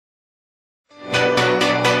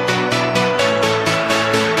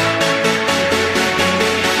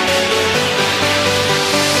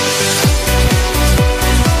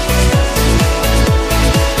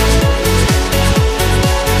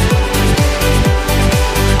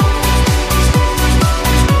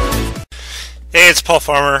it's Paul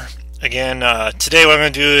Farmer again. Today what I'm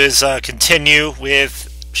going to do is continue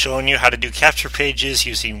with showing you how to do capture pages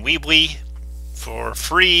using Weebly for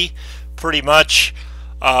free, pretty much.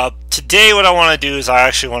 Today what I want to do is I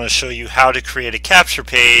actually want to show you how to create a capture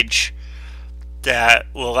page that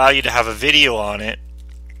will allow you to have a video on it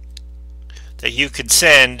that you could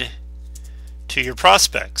send to your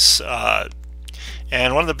prospects.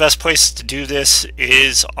 And one of the best places to do this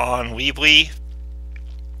is on Weebly.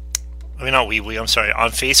 I mean, not Weebly, I'm sorry,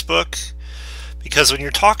 on Facebook. Because when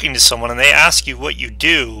you're talking to someone and they ask you what you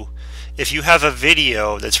do, if you have a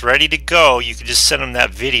video that's ready to go, you can just send them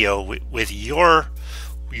that video with your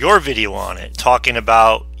video on it, talking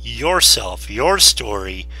about yourself, your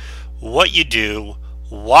story, what you do,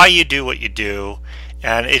 why you do what you do,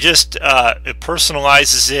 and it just it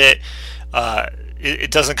personalizes it.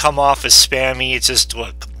 It doesn't come off as spammy. It's just,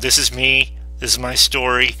 look, this is me, this is my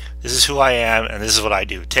story, this is who I am, and this is what I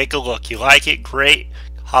do. Take a look. You like it? Great.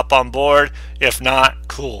 Hop on board. If not,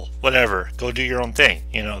 cool. Whatever. Go do your own thing,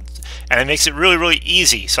 you know. And it makes it really, really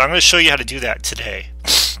easy. So I'm going to show you how to do that today.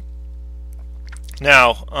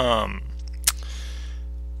 Now,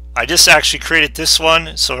 I just actually created this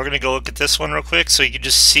one, so we're going to go look at this one real quick so you can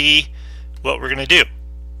just see what we're going to do.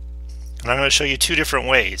 And I'm going to show you two different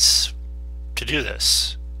ways to do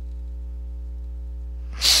this.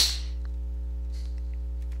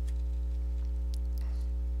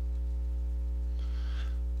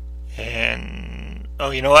 And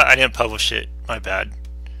oh, you know what? I didn't publish it. My bad.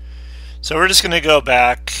 So we're just going to go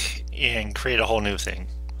back and create a whole new thing.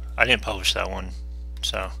 I didn't publish that one.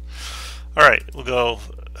 So, all right, we'll go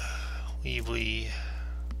Weebly.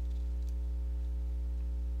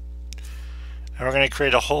 And we're going to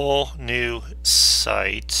create a whole new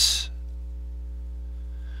site.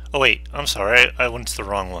 Oh wait, I'm sorry, I went to the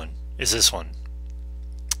wrong one. Is this one?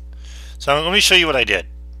 So let me show you what I did.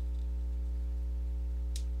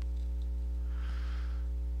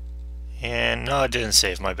 And no, it didn't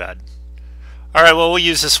save, my bad. Alright, well, we'll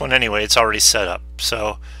use this one anyway. It's already set up.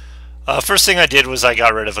 So first thing I did was I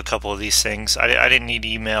got rid of a couple of these things. I didn't need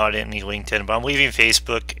email, I didn't need LinkedIn, but I'm leaving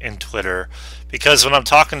Facebook and Twitter because when I'm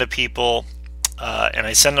talking to people and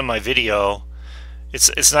I send them my video,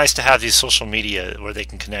 it's nice to have these social media where they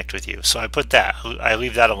can connect with you. So I put that. I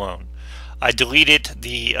leave that alone. I deleted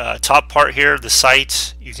the top part here, the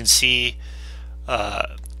site. You can see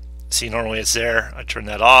normally it's there. I turn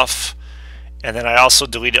that off. And then I also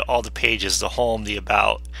deleted all the pages, the home, the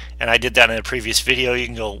about. And I did that in a previous video. You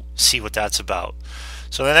can go see what that's about.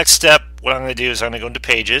 So the next step, what I'm going to do is I'm going to go into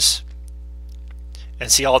pages.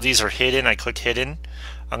 And see all these are hidden. I click hidden.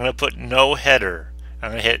 I'm going to put no header.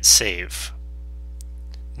 I'm going to hit save.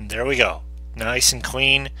 And there we go. Nice and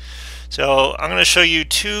clean. So I'm going to show you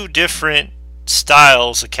two different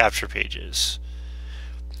styles of capture pages.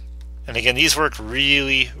 And again, these work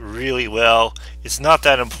really, really well. It's not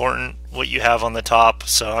that important what you have on the top,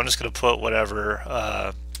 so I'm just going to put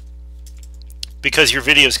whatever, because your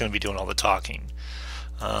video is going to be doing all the talking.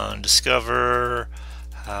 Discover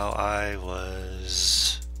how I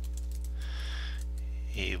was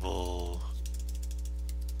able,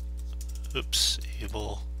 oh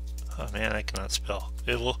man, I cannot spell,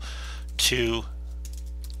 able to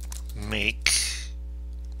make,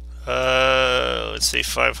 let's say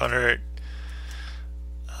 $500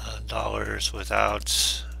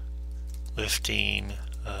 without lifting,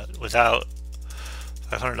 without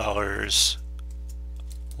 $500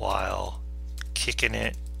 while kicking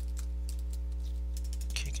it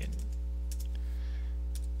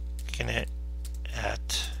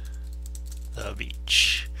at the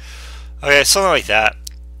beach. Okay, something like that.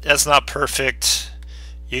 That's not perfect.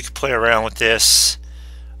 You can play around with this.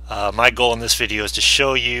 My goal in this video is to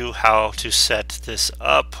show you how to set this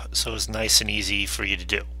up so it's nice and easy for you to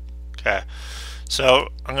do. Okay, so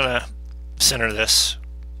I'm going to center this.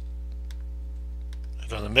 I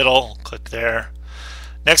go in the middle, click there.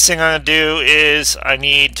 Next thing I'm going to do is I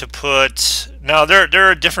need to put, now there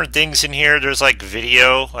are different things in here. There's like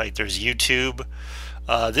video, like there's YouTube.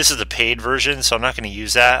 This is the paid version, so I'm not going to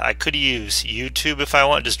use that. I could use YouTube if I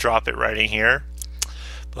want, just drop it right in here.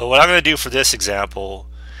 But what I'm going to do for this example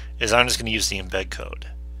is I'm just going to use the embed code.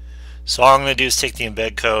 So all I'm going to do is take the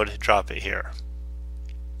embed code, drop it here.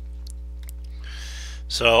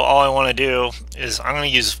 So all I want to do is I'm going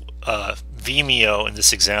to use Vimeo in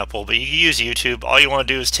this example, but you can use YouTube. All you want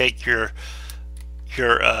to do is take your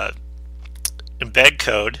embed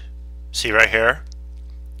code, see right here,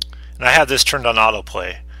 and I have this turned on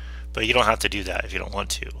autoplay, but you don't have to do that if you don't want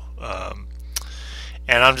to.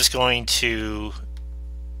 And I'm just going to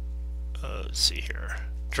let's see here,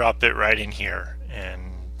 drop it right in here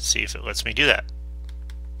and see if it lets me do that.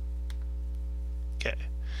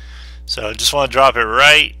 So I just want to drop it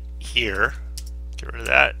right here. Get rid of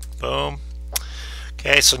that. Boom.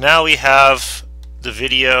 Okay, so now we have the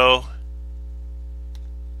video.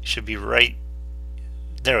 Should be right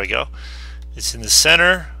there. We go. It's in the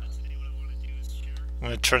center. I'm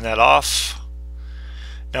going to turn that off.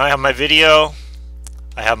 Now I have my video.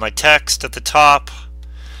 I have my text at the top.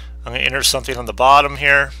 I'm going to enter something on the bottom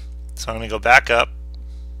here. So I'm going to go back up.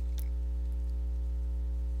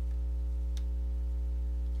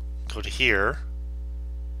 Go to here.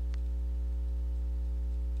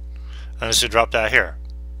 I'm just going to drop that here.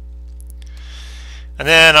 And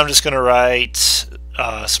then I'm just going to write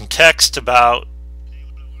some text about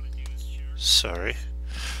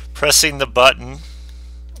pressing the button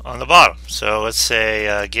on the bottom. So let's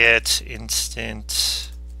say get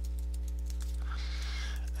instant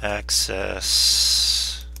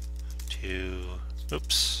access to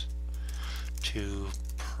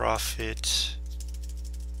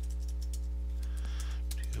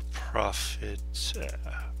profit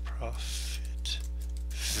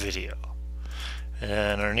video, and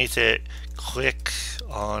underneath it click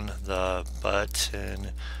on the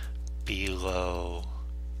button below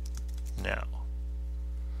now,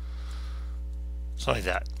 something like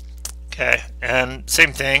that. Okay, and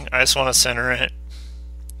same thing, I just want to center it.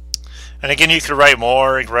 And again, you could write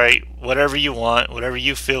more, you can write whatever you want, whatever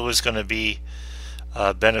you feel is going to be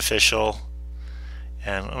beneficial.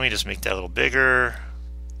 And let me just make that a little bigger.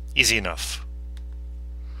 Easy enough.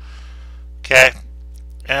 Okay,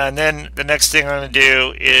 and then the next thing I'm going to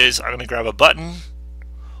do is I'm going to grab a button,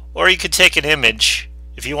 or you could take an image.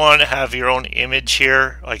 If you want to have your own image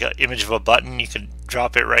here, like an image of a button, you can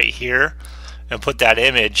drop it right here and put that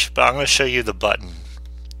image, but I'm going to show you the button,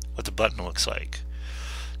 what the button looks like.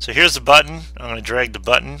 So here's the button. I'm going to drag the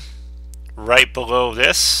button right below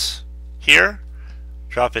this here,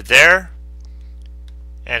 drop it there,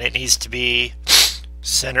 and it needs to be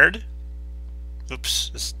centered.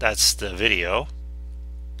 Oops, that's the video.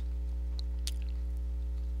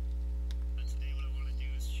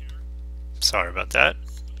 Sorry about that.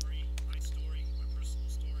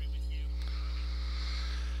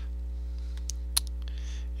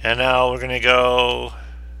 And now we're going to go,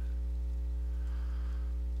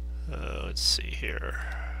 let's see here,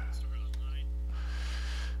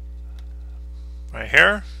 right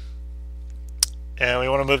here. And we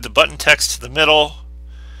want to move the button text to the middle.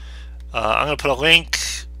 I'm going to put a link.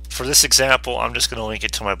 For this example, I'm just going to link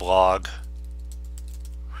it to my blog.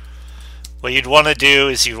 What you'd want to do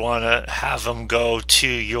is you want to have them go to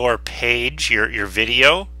your page, your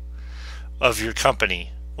video of your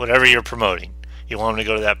company, whatever you're promoting. You want them to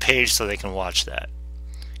go to that page so they can watch that.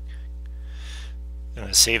 I'm going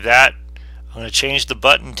to save that. I'm going to change the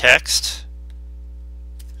button text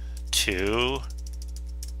to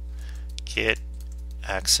get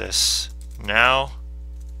access now,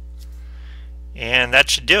 and that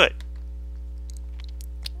should do it.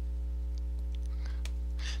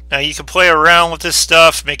 Now you can play around with this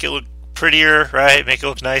stuff, make it look prettier, right? Make it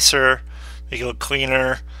look nicer, make it look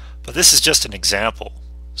cleaner, but this is just an example.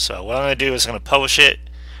 So what I'm going to do is I'm going to publish it,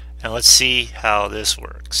 and let's see how this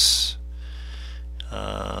works.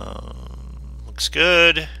 Looks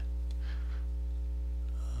good.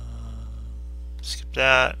 Skip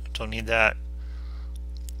that, don't need that.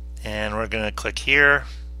 And we're going to click here.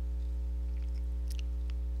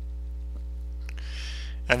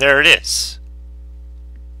 And there it is.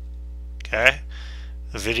 Okay,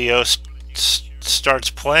 the video starts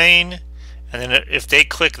playing, and then if they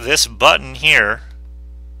click this button here,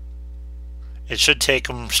 it should take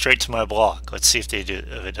them straight to my blog. Let's see if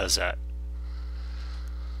it does that.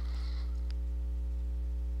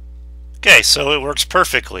 Okay, so it works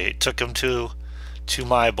perfectly. It took them to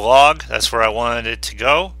my blog. That's where I wanted it to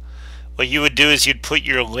go. What you would do is you'd put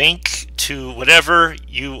your link to whatever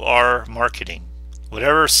you are marketing,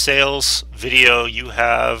 whatever sales video you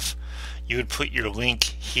have. You would put your link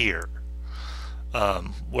here,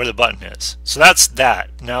 where the button is. So that's that.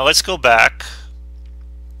 Now let's go back,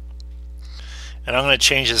 and I'm going to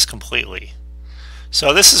change this completely.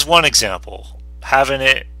 So this is one example, having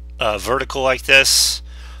it vertical like this.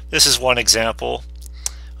 This is one example.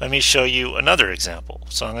 Let me show you another example.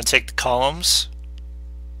 So I'm going to take the columns.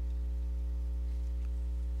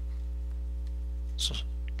 So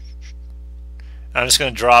I'm just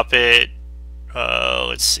going to drop it.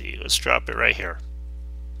 Let's see, let's drop it right here.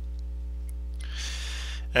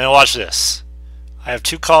 And watch this. I have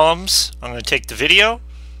two columns. I'm going to take the video.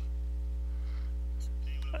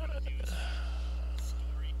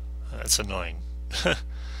 That's annoying.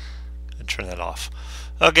 Turn that off.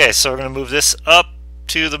 Okay, so we're going to move this up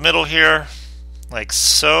to the middle here, like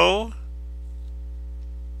so.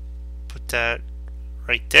 that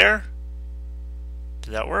right there.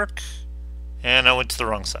 Did that work? And I went to the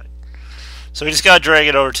wrong side. So we just got to drag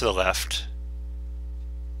it over to the left.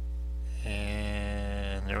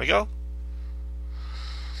 And there we go.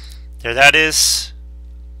 There that is.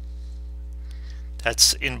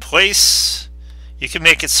 That's in place. You can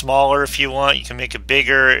make it smaller if you want. You can make it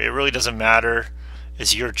bigger. It really doesn't matter.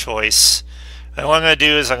 It's your choice. And what I'm going to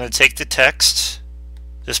do is I'm going to take the text,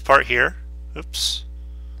 this part here. Oops.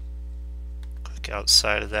 Click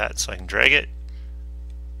outside of that so I can drag it.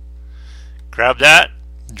 Grab that.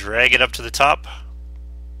 Drag it up to the top.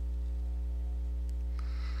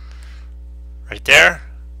 Right there.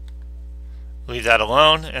 Leave that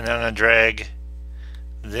alone. And then I'm going to drag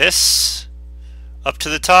this up to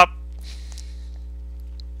the top.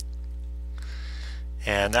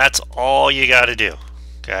 And that's all you got to do.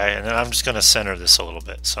 Okay, and then I'm just going to center this a little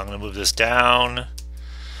bit. So I'm going to move this down.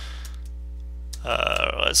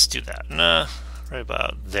 Let's do that. Right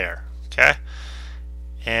about there. Okay,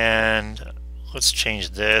 and let's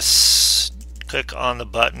change this. Click on the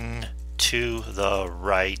button to the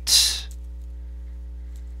right.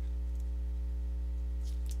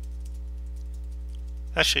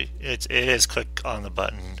 Actually, it is click on the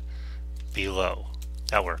button below.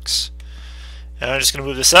 That works. And I'm just going to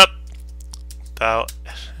move this up about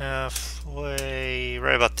halfway,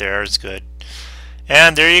 right about there is good.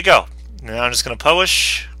 And there you go. Now I'm just going to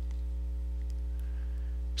publish.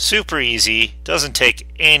 Super easy, doesn't take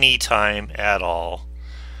any time at all.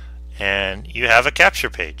 And you have a capture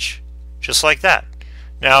page, just like that.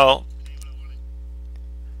 Now,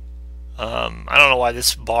 I don't know why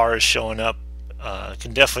this bar is showing up.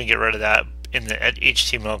 Can definitely get rid of that in the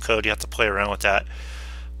HTML code. You have to play around with that.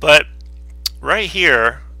 But right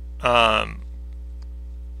here,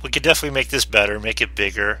 we could definitely make this better, make it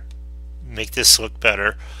bigger, make this look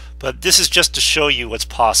better. But this is just to show you what's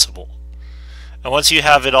possible. And once you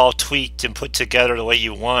have it all tweaked and put together the way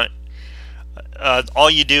you want, all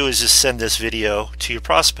you do is just send this video to your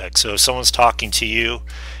prospect. So if someone's talking to you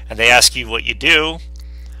and they ask you what you do,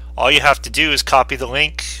 all you have to do is copy the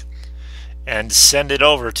link and send it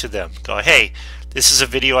over to them. Go, hey, this is a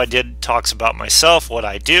video I did, talks about myself, what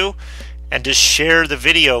I do, and just share the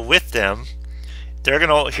video with them. They're going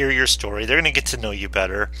to hear your story. They're going to get to know you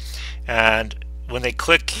better. And when they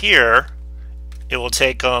click here, it will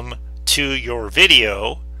take them to your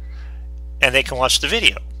video and they can watch the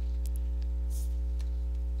video.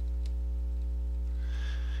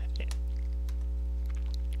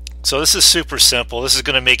 So this is super simple. This is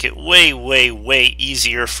going to make it way, way, way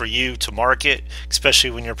easier for you to market,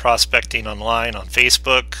 especially when you're prospecting online on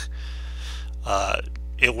Facebook.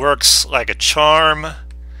 It works like a charm.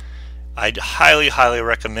 I'd highly, highly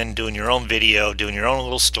recommend doing your own video, doing your own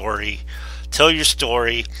little story. Tell your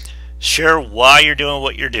story. Share why you're doing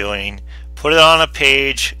what you're doing. Put it on a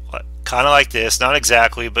page, kind of like this. Not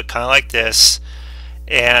exactly, but kind of like this.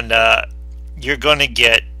 And you're going to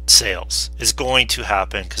get sales. It's going to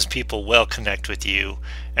happen because people will connect with you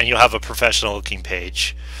and you'll have a professional looking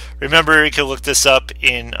page. Remember, you can look this up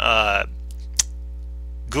in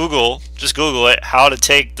Google. Just Google it, how to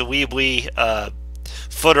take the Weebly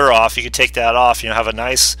footer off. You can take that off. Have a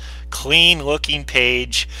nice clean looking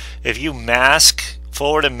page. If you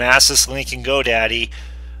forward and mask this link in GoDaddy,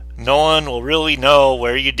 no one will really know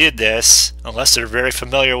where you did this unless they're very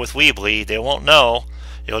familiar with Weebly. They won't know.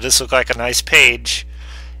 It'll just look like a nice page,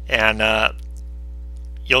 and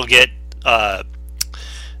you'll get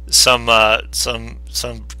some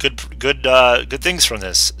good things from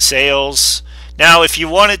this. Sales. Now, if you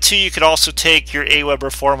wanted to, you could also take your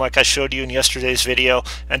Aweber form like I showed you in yesterday's video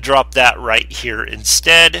and drop that right here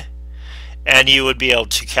instead, and you would be able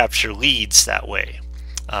to capture leads that way.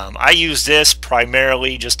 I use this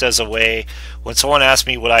primarily just as a way, when someone asks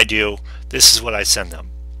me what I do, this is what I send them.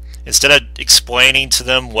 Instead of explaining to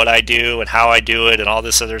them what I do and how I do it and all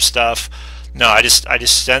this other stuff, no, I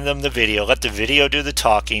just send them the video. Let the video do the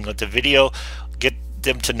talking. Let the video get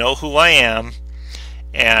them to know who I am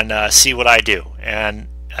and see what I do. And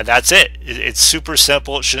that's it. It's super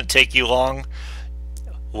simple. It shouldn't take you long.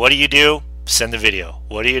 What do you do? Send the video.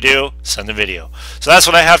 What do you do? Send the video. So that's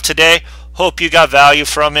what I have today. Hope you got value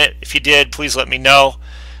from it. If you did, please let me know.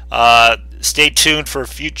 Stay tuned for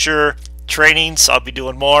future trainings. I'll be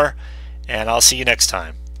doing more, and I'll see you next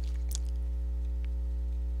time.